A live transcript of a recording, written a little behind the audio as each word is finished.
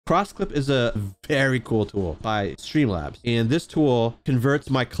CrossClip is a very cool tool by Streamlabs, and this tool converts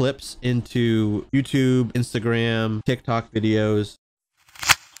my clips into YouTube, Instagram, TikTok videos.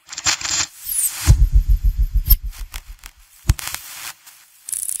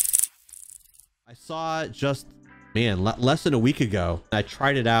 I saw it just, man, less than a week ago. I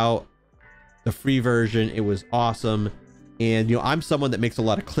tried it out, the free version. It was awesome. And you know, I'm someone that makes a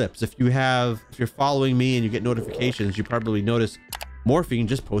lot of clips. If you're following me and you get notifications, you probably notice Morphine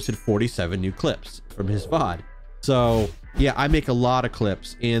just posted 47 new clips from his VOD. So yeah, I make a lot of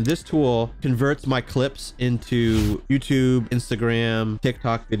clips, and this tool converts my clips into YouTube, Instagram,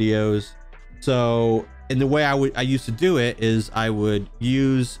 TikTok videos. So, and the way I used to do it is I would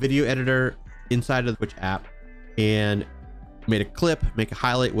use video editor inside of the Twitch app and made a clip, make a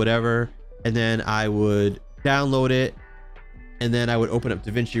highlight, whatever, and then I would download it. And then I would open up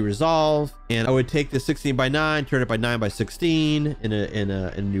DaVinci Resolve, and I would take the 16:9, turn it by 9:16 in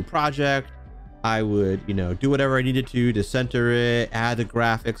a new project. I would, you know, do whatever I needed to center it, add the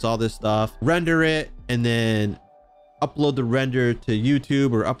graphics, all this stuff, render it, and then upload the render to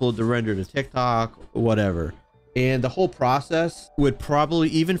YouTube or upload the render to TikTok, whatever. And the whole process would probably,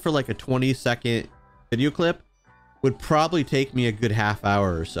 even for like a 20-second video clip, would probably take me a good half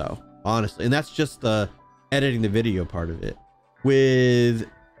hour or so, honestly. And that's just the editing the video part of it. With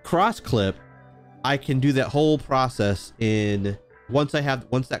CrossClip, I can do that whole process in once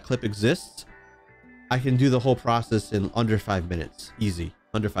that clip exists, I can do the whole process in under 5 minutes. Easy,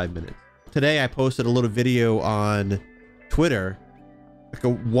 under 5 minutes. Today I posted a little video on Twitter, like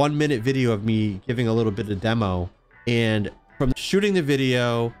a 1-minute video of me giving a little bit of demo, and from shooting the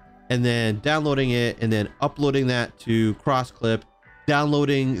video and then downloading it and then uploading that to CrossClip,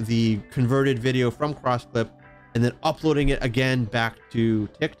 downloading the converted video from CrossClip, and then uploading it again back to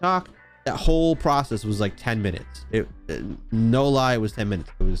TikTok. That whole process was like 10 minutes. No lie, it was 10 minutes.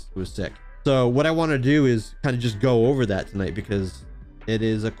 It was sick. So what I want to do is kind of just go over that tonight because it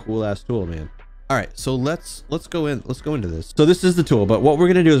is a cool ass tool, man. All right, so let's go into this. So this is the tool, but what we're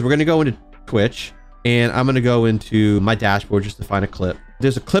gonna do is we're gonna go into Twitch, and I'm gonna go into my dashboard just to find a clip.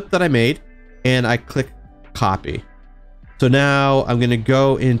 There's a clip that I made, and I click copy. So now I'm gonna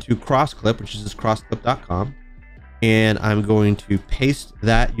go into CrossClip, which is just crossclip.com. And I'm going to paste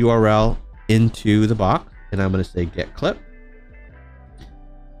that URL into the box, and I'm going to say get clip,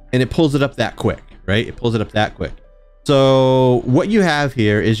 and it pulls it up that quick, right? It pulls it up that quick. So what you have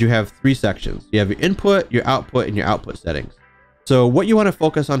here is you have 3 sections. You have your input, your output, and your output settings. So what you want to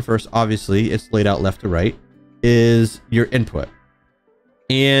focus on first, obviously it's laid out left to right, is your input.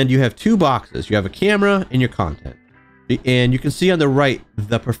 And you have 2 boxes. You have a camera and your content. And you can see on the right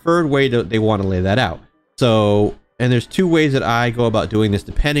the preferred way that they want to lay that out. So, and there's 2 ways that I go about doing this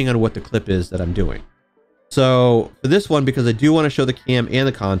depending on what the clip is that I'm doing. So for this one, because I do want to show the cam and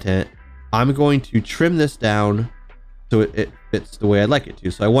the content, I'm going to trim this down so it fits the way I'd like it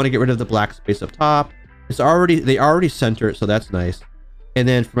to. So I want to get rid of the black space up top. They already center it, so that's nice. And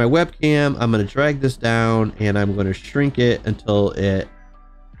then for my webcam, I'm going to drag this down and I'm going to shrink it until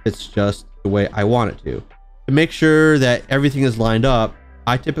it's just the way I want it to. To make sure that everything is lined up,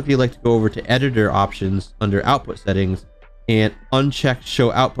 I typically like to go over to editor options under output settings and uncheck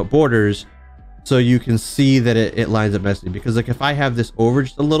show output borders so you can see that it lines up nicely. Because like if I have this over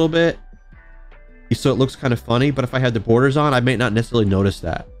just a little bit, so it looks kind of funny, but if I had the borders on, I may not necessarily notice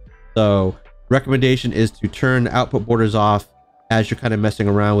that. So recommendation is to turn output borders off as you're kind of messing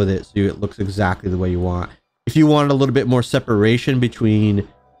around with it so it looks exactly the way you want. If you want a little bit more separation between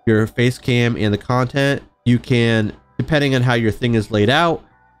your face cam and the content, you can, depending on how your thing is laid out.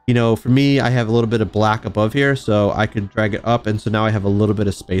 You know, for me, I have a little bit of black above here, so I could drag it up, and so now I have a little bit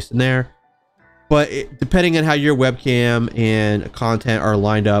of space in there. But depending on how your webcam and content are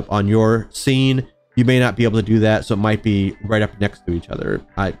lined up on your scene, you may not be able to do that, so it might be right up next to each other.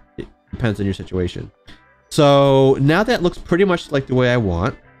 It depends on your situation. So now that looks pretty much like the way I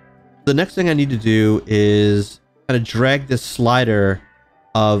want. The next thing I need to do is kind of drag this slider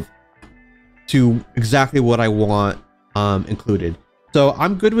to exactly what I want included. So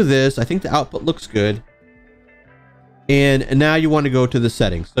I'm good with this. I think the output looks good. And now you want to go to the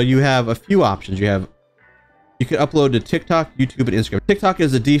settings. So you have a few options. You can upload to TikTok, YouTube, and Instagram. TikTok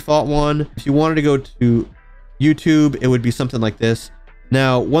is the default one. If you wanted to go to YouTube, it would be something like this.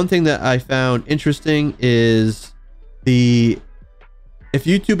 Now, one thing that I found interesting is if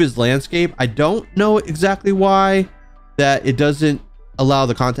YouTube is landscape, I don't know exactly why that it doesn't allow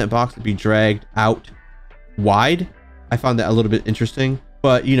the content box to be dragged out wide. I found that a little bit interesting.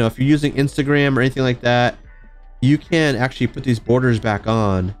 But you know, if you're using Instagram or anything like that, you can actually put these borders back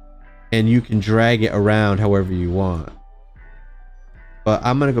on and you can drag it around however you want. but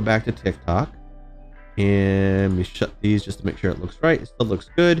I'm gonna go back to TikTok and let me shut these just to make sure it looks right. It still looks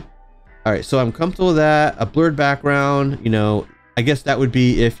good. All right, so I'm comfortable with that. A blurred background, you know, I guess that would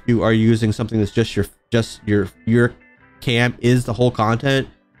be if you are using something that's just your cam is the whole content.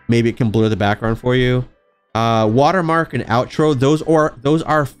 Maybe it can blur the background for you. Watermark and outro, those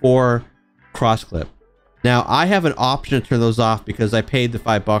are for CrossClip. Now I have an option to turn those off because I paid the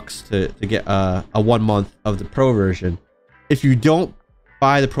 $5 to get a 1 month of the pro version. If you don't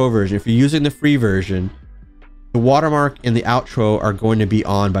buy the pro version, if you're using the free version, the watermark and the outro are going to be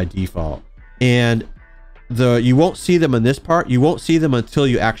on by default, and you won't see them in this part. You won't see them until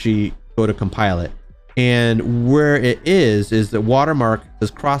you actually go to compile it. And where it is the watermark is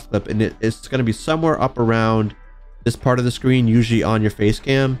CrossClip, and it's going to be somewhere up around this part of the screen, usually on your face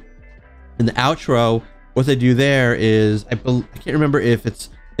cam. And the outro, what they do there is, I can't remember if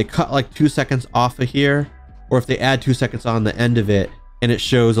they cut like 2 seconds off of here, or if they add 2 seconds on the end of it, and it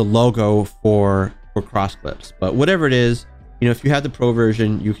shows a logo for CrossClips. But whatever it is, you know, if you have the pro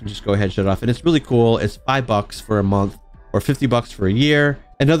version, you can just go ahead and shut it off, and it's really cool. It's $5 for a month or $50 for a year.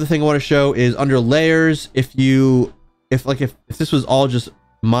 Another thing I want to show is under layers. If this was all just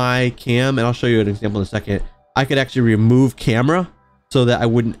my cam, and I'll show you an example in a second, I could actually remove camera so that I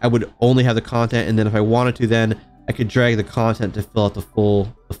would only have the content, and then if I wanted to, then I could drag the content to fill out the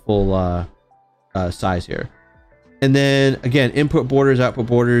full size here. And then again, input borders, output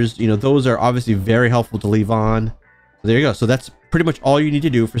borders, you know, those are obviously very helpful to leave on. There you go. So that's pretty much all you need to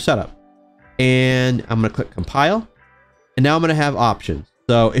do for setup. And I'm going to click compile, and now I'm going to have options.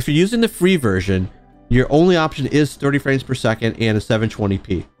 So if you're using the free version, your only option is 30 frames per second and a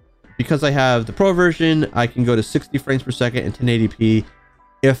 720p. Because I have the pro version, I can go to 60 frames per second and 1080p.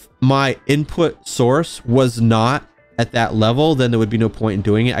 If my input source was not at that level, then there would be no point in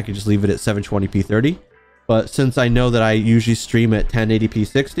doing it. I could just leave it at 720p 30. But since I know that I usually stream at 1080p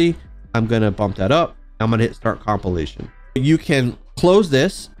 60, I'm going to bump that up. I'm going to hit start compilation. You can close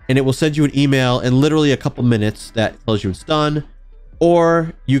this and it will send you an email in literally a couple minutes that tells you it's done.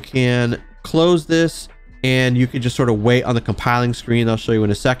 Or you can close this and you can just sort of wait on the compiling screen. I'll show you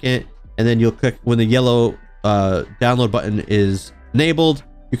in a second. And then you'll click when the yellow download button is enabled,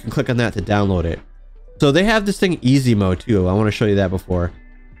 you can click on that to download it. So they have this thing easy mode too. I want to show you that before.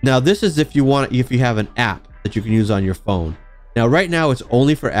 Now this is if you have an app that you can use on your phone. Now right now it's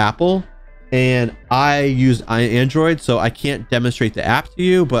only for Apple, and I use Android, so I can't demonstrate the app to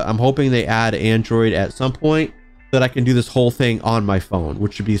you, but I'm hoping they add Android at some point so that I can do this whole thing on my phone,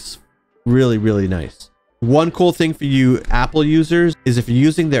 which would be really, really nice. One cool thing for you Apple users is if you're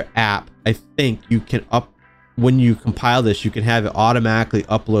using their app, I think you can when you compile this, you can have it automatically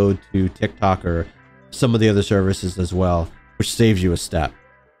upload to TikTok or some of the other services as well, which saves you a step.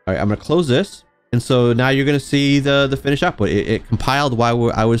 All right, I'm going to close this. And so now you're going to see the finished output. It compiled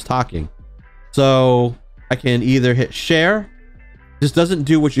while I was talking. So I can either hit share. This doesn't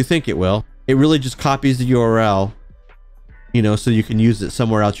do what you think it will. It really just copies the URL, you know, so you can use it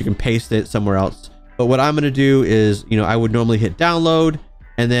somewhere else. You can paste it somewhere else. But what I'm going to do is, you know, I would normally hit download,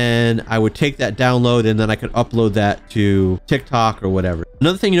 and then I would take that download and then I could upload that to TikTok or whatever.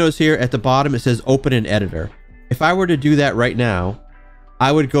 Another thing you notice here at the bottom, it says open an editor. If I were to do that right now,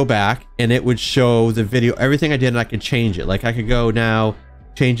 I would go back and it would show the video, everything I did, and I could change it. Like I could go now,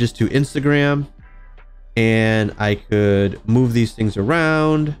 change this to Instagram, and I could move these things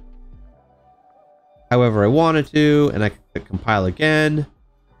around however I wanted to, and I could compile again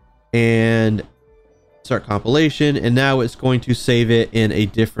and start compilation, and now it's going to save it in a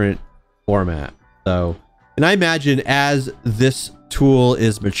different format. So, and I imagine as this tool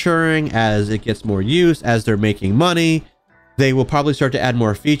is maturing, as it gets more use, as they're making money, they will probably start to add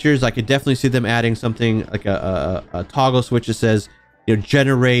more features. I could definitely see them adding something like a toggle switch that says, you know,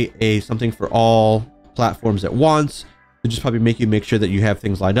 generate something for all platforms at once. To just probably make sure that you have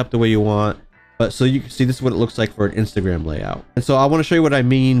things lined up the way you want. But so you can see this is what it looks like for an Instagram layout. And so I want to show you what I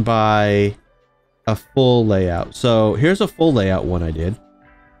mean by a full layout. So here's a full layout one I did.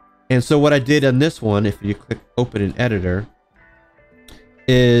 And so what I did on this one, if you click open an editor,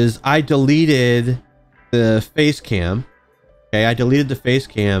 is I deleted the face cam. Okay, I deleted the face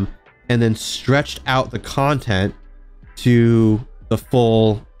cam and then stretched out the content to the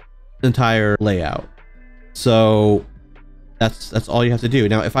full entire layout. So that's all you have to do.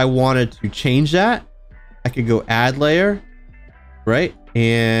 Now, if I wanted to change that, I could go add layer, right?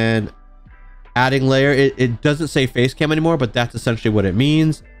 And adding layer, it doesn't say face cam anymore, but that's essentially what it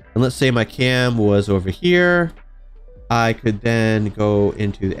means. And let's say my cam was over here. I could then go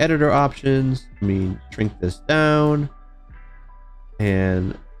into the editor options. Shrink this down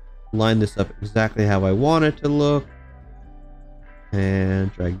and line this up exactly how I want it to look.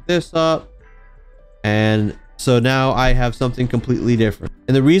 and drag this up. And so now I have something completely different.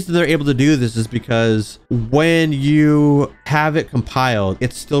 And the reason they're able to do this is because when you have it compiled,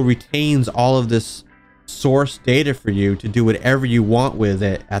 it still retains all of this source data for you to do whatever you want with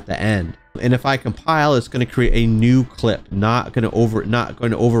it at the end. And if I compile, it's going to create a new clip, not going to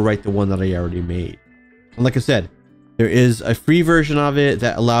overwrite the one that I already made. And like I said, there is a free version of it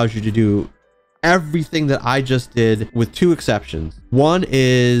that allows you to do everything that I just did, with two exceptions. One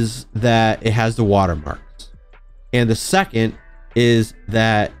is that it has the watermarks, and the second is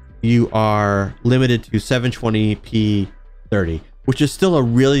that you are limited to 720p 30, which is still a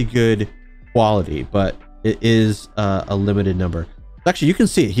really good quality, but it is a limited number. Actually, you can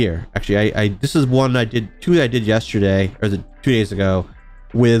see it here. Actually, I this is one I did, two I did yesterday, or 2 days ago,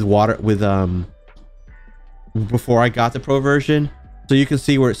 with before I got the pro version. So you can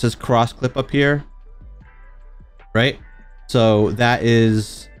see where it says CrossClip up here, right? So that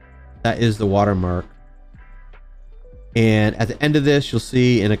is the watermark. And at the end of this, you'll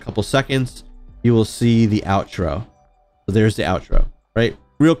see in a couple seconds, you will see the outro. So there's the outro, right?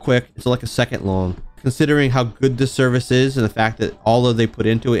 Real quick, it's like a second long. Considering how good this service is and the fact that all that they put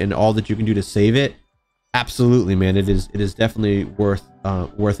into it and all that you can do to save it, absolutely, man, it is definitely worth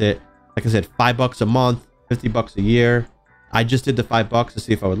it. Like I said, $5 a month, $50 a year. I just did the $5 to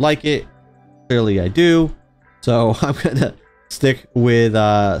see if I would like it. Clearly I do. So I'm gonna stick with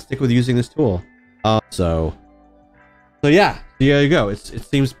using this tool. So yeah, there you go. It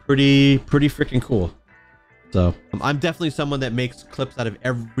seems pretty freaking cool. So I'm definitely someone that makes clips out of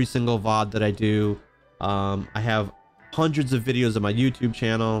every single VOD that I do. I have hundreds of videos on my YouTube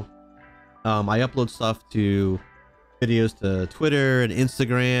channel. I upload stuff to videos to Twitter and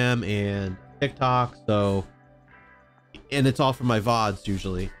Instagram and TikTok. So, and it's all for my VODs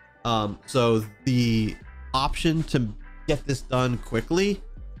usually. So the option to get this done quickly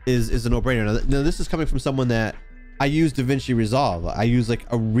is a no-brainer. Now this is coming from someone that I use DaVinci Resolve. I use like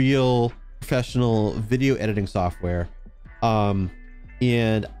a real professional video editing software. And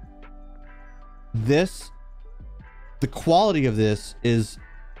the quality of this is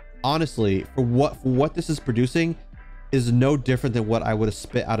honestly, for what this is producing, is no different than what I would have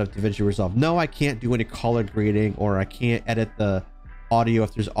spit out of DaVinci Resolve. No, I can't do any color grading, or I can't edit the audio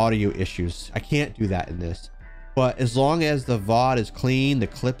if there's audio issues. I can't do that in this. But as long as the VOD is clean, the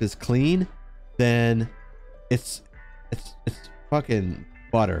clip is clean, then it's fucking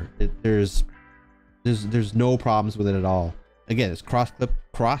butter. There's no problems with it at all. Again, it's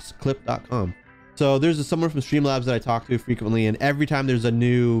crossclip.com. So there's someone from Streamlabs that I talk to frequently, and every time there's a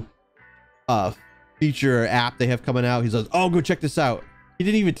new feature or app they have coming out, he says, "Oh, go check this out." He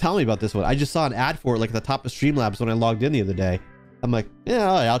didn't even tell me about this one. I just saw an ad for it like at the top of Streamlabs when I logged in the other day. I'm like, yeah,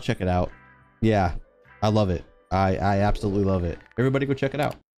 all right, I'll check it out. Yeah, I love it. I absolutely love it. Everybody go check it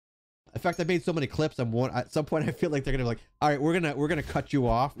out. In fact, I made so many clips. At some point I feel like they're gonna be like, all right, we're gonna cut you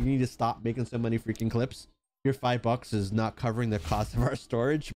off. You need to stop making so many freaking clips. Your $5 is not covering the cost of our storage.